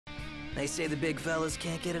They say the big fellas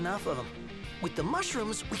can't get enough of them. With the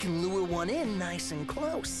mushrooms, we can lure one in nice and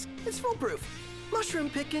close. It's foolproof. Mushroom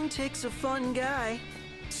picking takes a fun guy.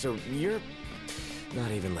 So you're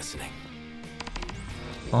not even listening.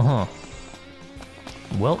 Uh-huh.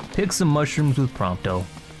 Well, pick some mushrooms with Prompto.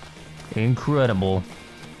 Incredible.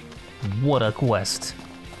 What a quest.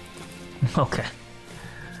 Okay.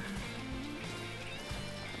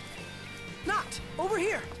 Knocked! Over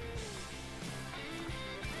here!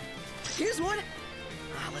 Here's one!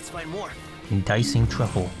 Let's find more. Enticing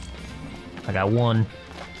truffle. I got one.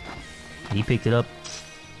 He picked it up.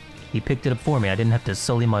 He picked it up for me. I didn't have to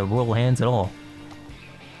sully my royal hands at all.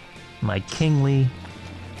 My kingly...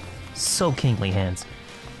 So kingly hands.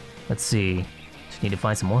 Let's see. Just need to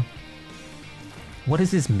find some more. What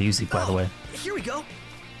is this music, by the way? Here we go.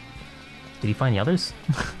 Did he find the others?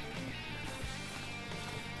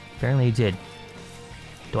 Apparently he did.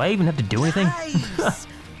 Do I even have to do anything? Nice.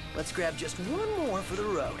 Let's grab just one more for the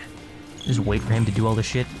road. Just wait for him to do all this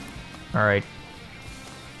shit? Alright.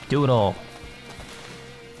 Do it all.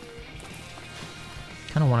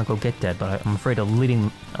 Kinda wanna go get that, but I'm afraid of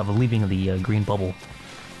leaving the green bubble.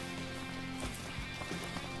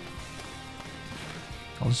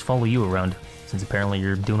 I'll just follow you around, since apparently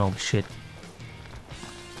you're doing all the shit.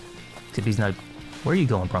 Except he's not... Where are you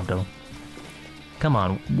going, Prompto? Come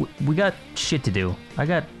on, we got shit to do. I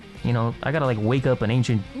gotta like wake up an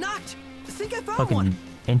ancient... Knocked! I think I found fucking one.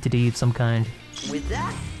 Entity of some kind. With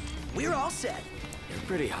that, we're all set. You're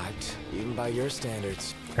pretty hyped, even by your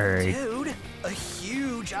standards. Alright. Dude, a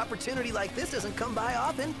huge opportunity like this doesn't come by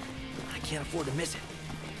often. I can't afford to miss it.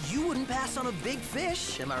 You wouldn't pass on a big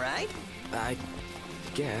fish, am I right? I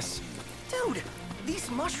guess. Dude, these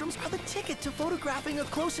mushrooms are the ticket to photographing a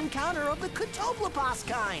close encounter of the Catoblepas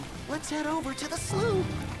kind. Let's head over to the slough.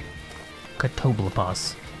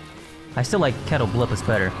 Catoblepas. I still like Catoblepas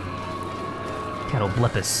better.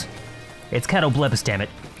 Catoblepas. It's Catoblepas, damn it.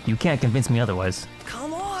 You can't convince me otherwise.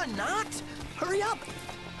 Come on, Knocked! Hurry up!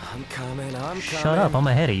 I'm coming. Shut up, I'm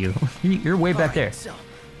ahead of you. You're way back there. So,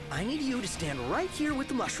 I need you to stand right here with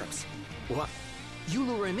the mushrooms. What? You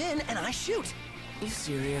lure him in and I shoot. You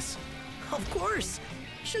serious? Of course.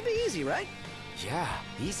 Should be easy, right? Yeah,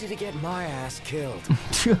 easy to get my ass killed.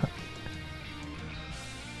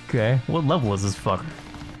 Okay, what level is this fucker?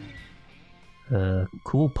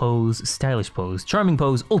 Cool pose, stylish pose, charming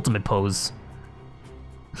pose, ultimate pose.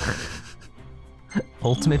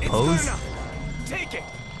 Ultimate pose? Take it.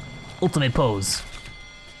 Ultimate pose.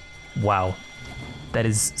 Wow. That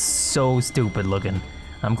is so stupid looking.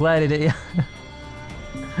 I'm glad it is.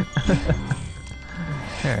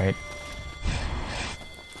 Alright.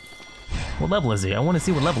 What level is he? I want to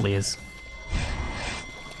see what level he is.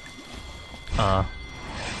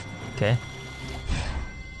 Okay.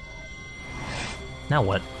 Now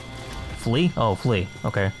what? Flee? Oh, flee.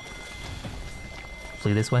 Okay.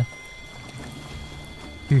 Flee this way?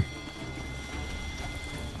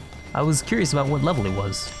 I was curious about what level he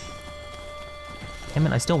was. Damn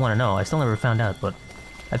it, I still want to know. I still never found out, but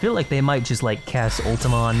I feel like they might just like cast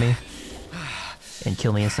Ultima on me and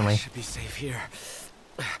kill me instantly. Should be safe here.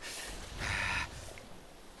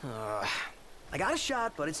 I got a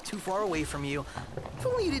shot, but it's too far away from you. If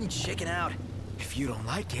only you didn't chicken out. If you don't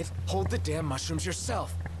like it, hold the damn mushrooms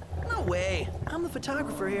yourself. No way. I'm the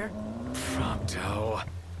photographer here. Prompto.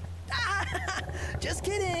 Just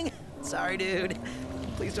kidding. Sorry, dude.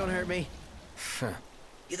 Please don't hurt me. Huh.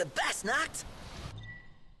 You're the best, Knocked.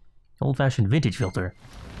 Old-fashioned vintage filter.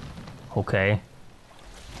 Okay.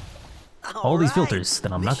 All these filters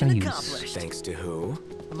that I'm not gonna use. Thanks to who?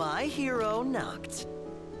 My hero, Knocked.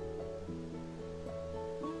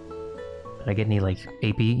 Did I get any, like,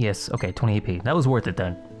 AP? Yes, okay, 20 AP. That was worth it,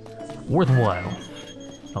 then. Worthwhile.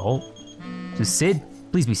 Oh. Is this Sid?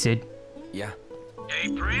 Please be Sid. Yeah.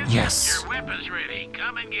 Hey, Prince. Yes. Your weapon's ready.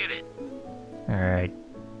 Come and get it. Alright.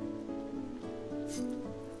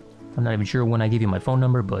 I'm not even sure when I gave you my phone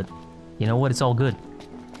number, but you know what? It's all good.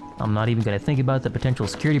 I'm not even gonna think about the potential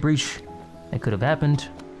security breach that could have happened.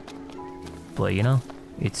 But, you know,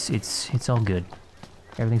 it's all good.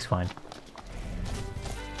 Everything's fine.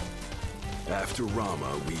 After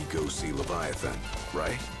Rama, we go see Leviathan,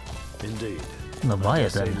 right? Indeed.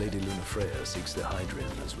 Leviathan. I say Lady Lunafreya seeks the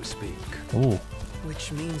Hydrian as we speak. Ooh.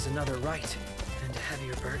 Which means another right and a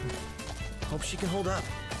heavier burden. Hope she can hold up.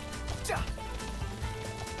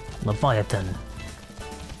 Leviathan.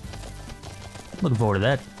 Looking forward to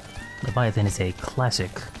that. Leviathan is a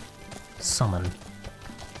classic summon.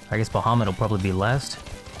 I guess Bahamut will probably be last.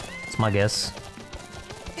 It's my guess.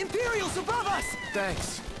 Imperials above us!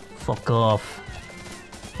 Thanks. Fuck off.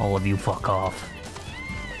 All of you fuck off.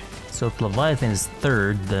 So if Leviathan is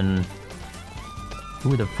third, then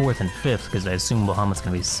Who are the 4th and 5th? Because I assume Bahamut's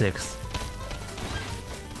gonna be 6th.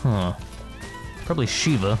 Huh. Probably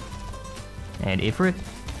Shiva. And Ifrit?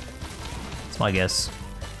 That's my guess.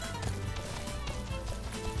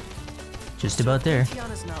 Just about there.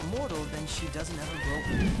 Tiana's not mortal, then she doesn't ever grow.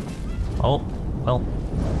 Oh, well.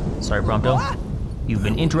 Sorry, Prompto. You've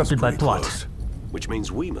been interrupted by plot. Close, which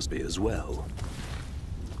means we must be as well.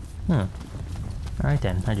 Alright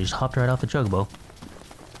then, I just hopped right off the chocobo.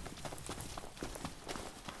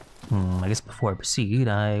 I guess before I proceed,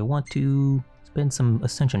 I want to spend some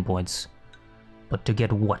ascension points. But to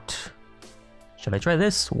get what? Should I try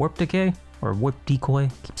this? Warp decay? Or warp decoy?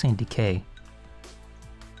 I keep saying decay.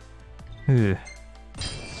 Let's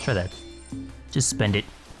try that. Just spend it.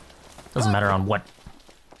 Doesn't matter on what.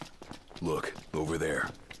 Look, over there.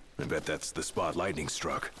 I bet that's the spot lightning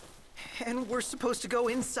struck. And we're supposed to go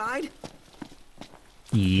inside?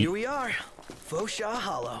 Yeet. Here we are. Fosha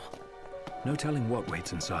Hollow. No telling what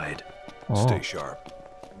waits inside. Oh. Stay sharp.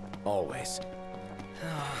 Always.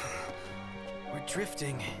 We're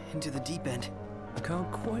drifting into the deep end. I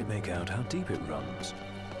can't quite make out how deep it runs.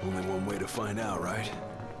 Only one way to find out, right?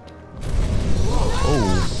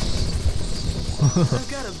 Oh. I've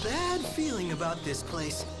got a bad feeling about this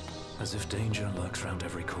place. As if danger lurks round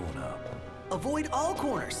every corner. Avoid all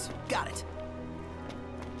corners. Got it.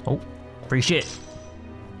 Oh, free shit.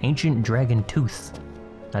 Ancient Dragon Tooth.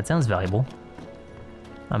 That sounds valuable.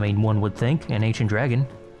 I mean, one would think an ancient dragon.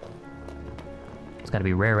 It's gotta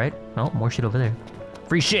be rare, right? Oh, more shit over there.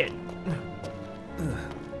 Free shit!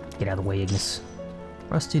 Get out of the way, Ignis.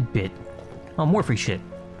 Rusted bit. Oh, more free shit.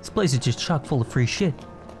 This place is just chock full of free shit.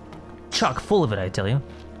 Chock full of it, I tell you.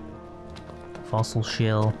 Fossil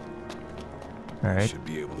shell. Alright. Should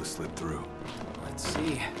be able to slip through. Let's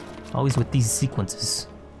see. Always with these sequences.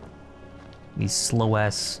 These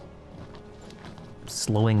slow-ass...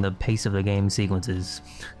 slowing the pace of the game sequences.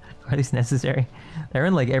 Are these necessary? They're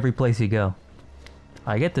in like every place you go.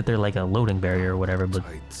 I get that they're like a loading barrier or whatever, but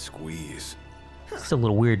Tight squeeze. it's still a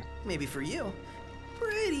little weird. Maybe for you.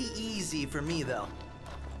 Pretty easy for me, though.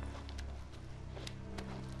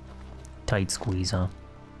 Tight squeeze, huh?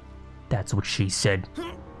 That's what she said.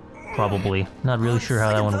 Probably. Not really sure how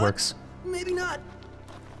that Second one thought, works. Maybe not.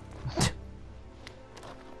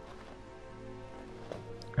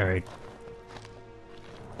 Alright.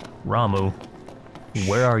 Ramu.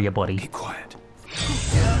 Where are you, buddy? Be quiet.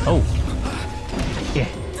 Oh! Yeah.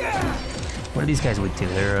 What are these guys weak to?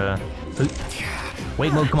 They're,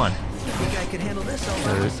 wait mode, come on. Think I could handle this all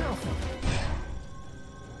by myself.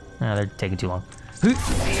 Ah, they're taking too long. Kill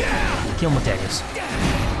them with daggers.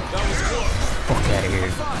 Fuck out of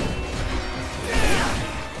here.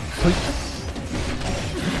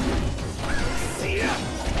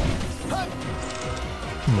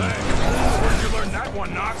 Where'd you learn that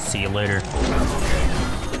one, Knox? See you later.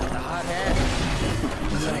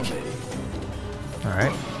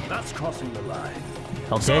 Alright. That's crossing the line.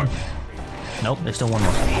 All dead? Nope, there's still one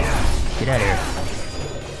more. Get out of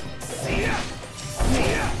here.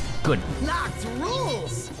 Good. Knox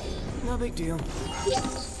rules! No big deal.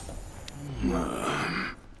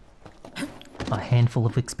 A handful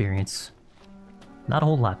of experience. Not a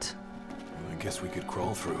whole lot. I guess we could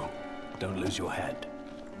crawl through. Don't lose your head.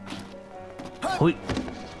 Hoi.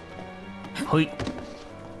 Hoi.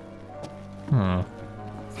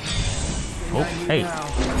 Oh, hey.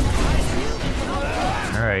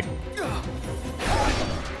 Alright.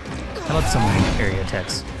 How about some area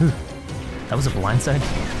attacks? That was a blindside?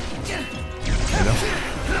 There you go.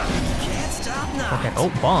 Can't stop now. Okay. Oh,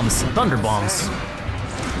 bombs. Thunder bombs.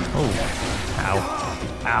 Oh. Ow.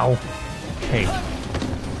 Ow. Hey.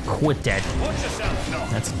 Quit that.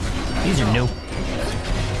 That's... These are new.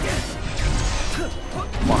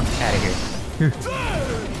 Fuck, out of here.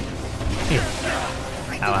 Here.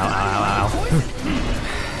 Ow, ow, ow, ow, ow.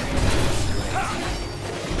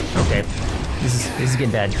 Okay. This is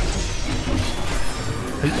getting bad.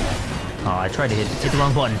 Oh, I tried to hit the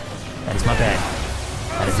wrong button. That is my bad.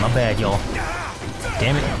 That is my bad, y'all.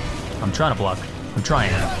 Damn it. I'm trying to block. I'm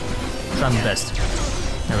trying. I'm trying my best.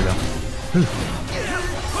 There we go.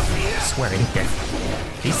 I swear I hit that.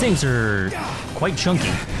 These things are quite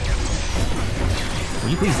chunky.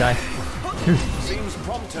 Will you please die? Seems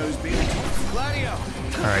Prompto's being attacked. Gladio!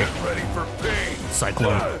 Alright. Ready for pain.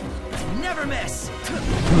 Cyclone. Never miss.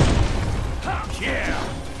 Yeah!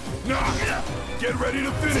 Knox! Get ready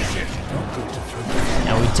to finish it!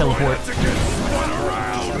 Now we teleport. To get spun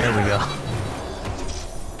around! There we go.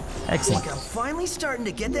 I Excellent. think I'm finally starting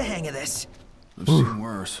to get the hang of this. I've seen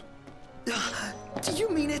worse. Do you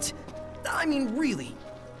mean it? I mean, really?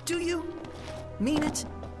 Do you mean it?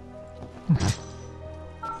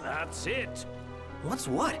 That's it! What's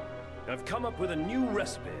what? I've come up with a new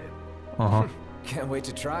recipe. Uh-huh. Can't wait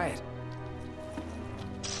to try it.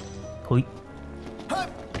 Cool.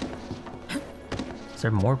 Is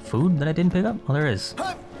there more food that I didn't pick up? Oh, there is.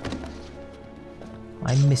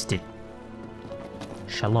 I missed it.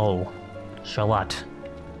 Shallot.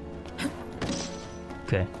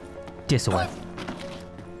 Okay. This way.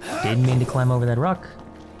 Didn't mean to climb over that rock,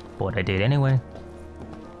 but I did anyway.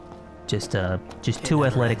 Just too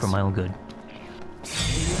athletic for my own good.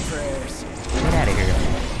 Get out of here.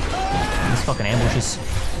 These fucking ambushes.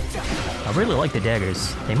 I really like the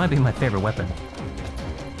daggers. They might be my favorite weapon.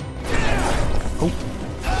 Oh.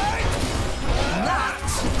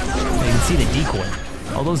 You can see the decoy.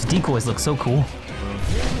 All those decoys look so cool.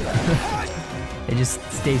 They just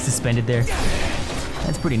stay suspended there.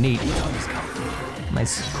 That's pretty neat.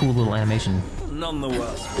 Nice, cool little animation. None the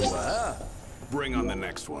worse for wear. Bring on the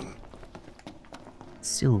next one.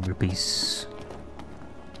 Silver piece.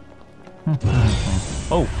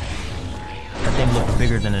 Oh! That thing looked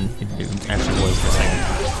bigger than it actually was for a second.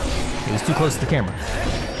 It was too close to the camera.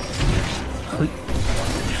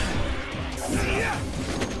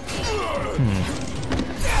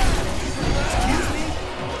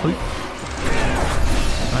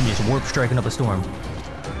 I'm just warp striking up a storm.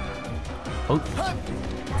 Oh.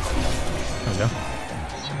 There we go.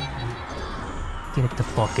 Get the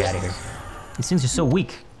fuck out of here. These things are so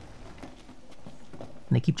weak.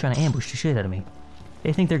 And they keep trying to ambush the shit out of me.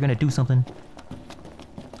 They think they're gonna do something.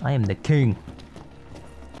 I am the king.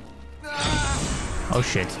 Oh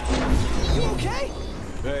shit. You okay?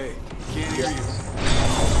 Hey, can't hear you.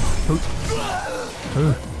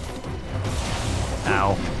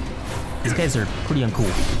 Ow. These guys are pretty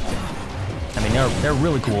uncool. I mean, they're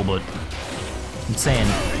really cool, but I'm saying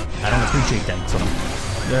I don't appreciate them. So,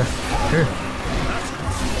 here.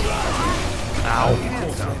 Ow.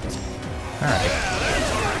 All right.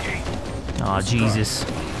 Aw, Jesus.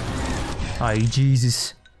 Aye,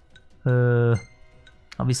 Jesus.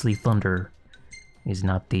 Obviously thunder is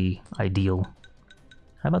not the ideal.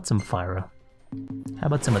 How about some fire? How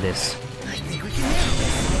about some of this? I think we can handle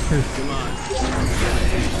this. Come on.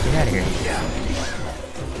 Get out of here.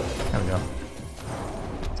 There we go.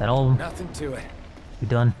 Is that all of them? Nothing to it. We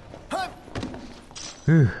done?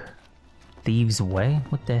 Whew. Thieves Way?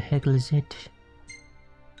 What the heck is it?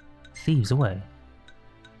 Thieves Way.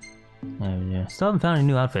 Yeah. Still haven't found any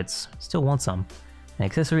new outfits. Still want some. An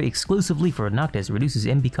accessory exclusively for Noctis reduces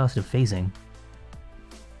MB cost of phasing.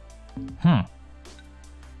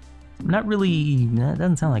 Not really. That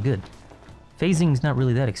doesn't sound like good. Phasing's not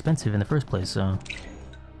really that expensive in the first place, so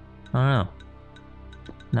I don't know.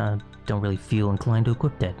 Nah, don't really feel inclined to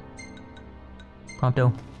equip that.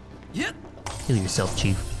 Prompto. Yep. Heal yourself,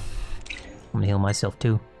 Chief. I'm gonna heal myself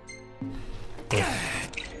too. Yeah.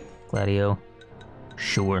 Gladio.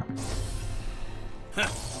 Sure.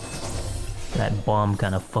 That bomb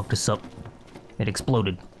kind of fucked us up. It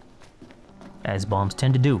exploded. As bombs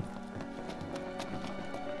tend to do.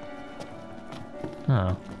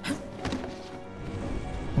 Oh.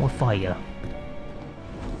 More fire.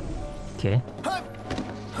 Okay.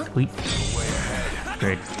 Sweet.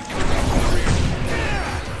 Great.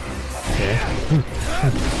 Okay.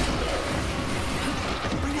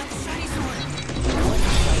 Bring out the shiny sword.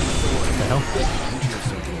 What the hell?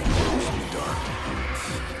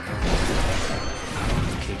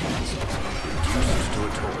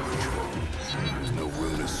 There's no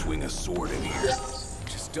room to swing a sword in here.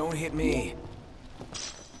 Just don't hit me.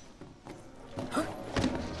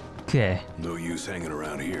 Okay. No use hanging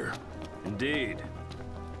around here. Indeed.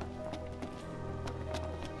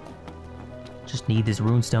 Just need this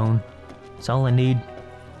runestone. That's all I need.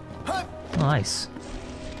 Oh, nice.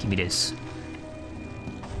 Give me this.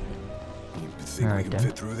 You think Alright, we can then.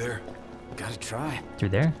 fit through there? Gotta try. Through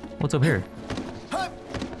there? What's up here?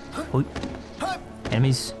 Oh.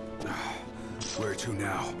 Enemies. Where to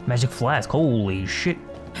now? Magic flask. Holy shit.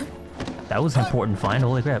 That was an important find.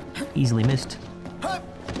 Holy crap. Easily missed.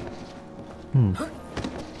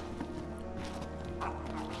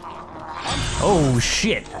 Oh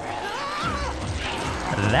shit.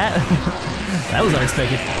 That that was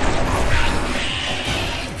unexpected.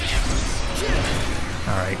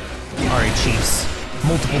 Alright. Alright, chiefs.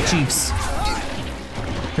 Multiple chiefs.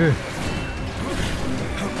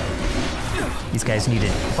 These guys need to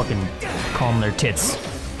fucking calm their tits.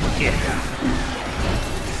 Yeah.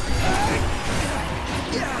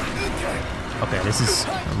 Okay, this is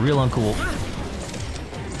real uncool.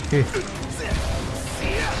 Here.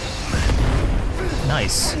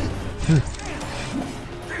 Nice.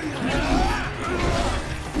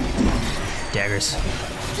 Daggers.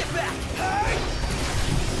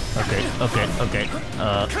 Okay.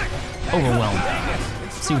 Overwhelmed.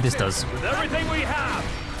 See what this does. With everything we have.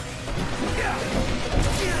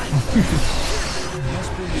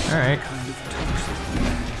 Alright.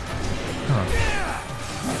 Huh.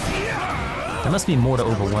 There must be more to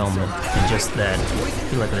overwhelm than just that. I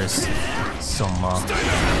feel like there's some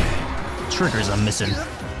triggers I'm missing.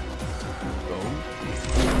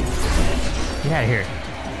 Get out of here.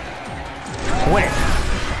 Quit!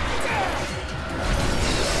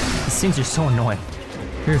 These things are so annoying.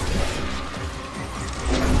 Here.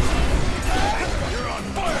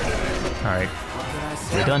 Alright.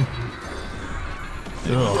 We're done.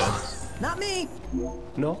 Ugh. Not me.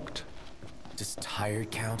 Knocked. Just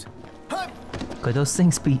tired, Count? Could those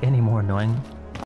things be any more annoying?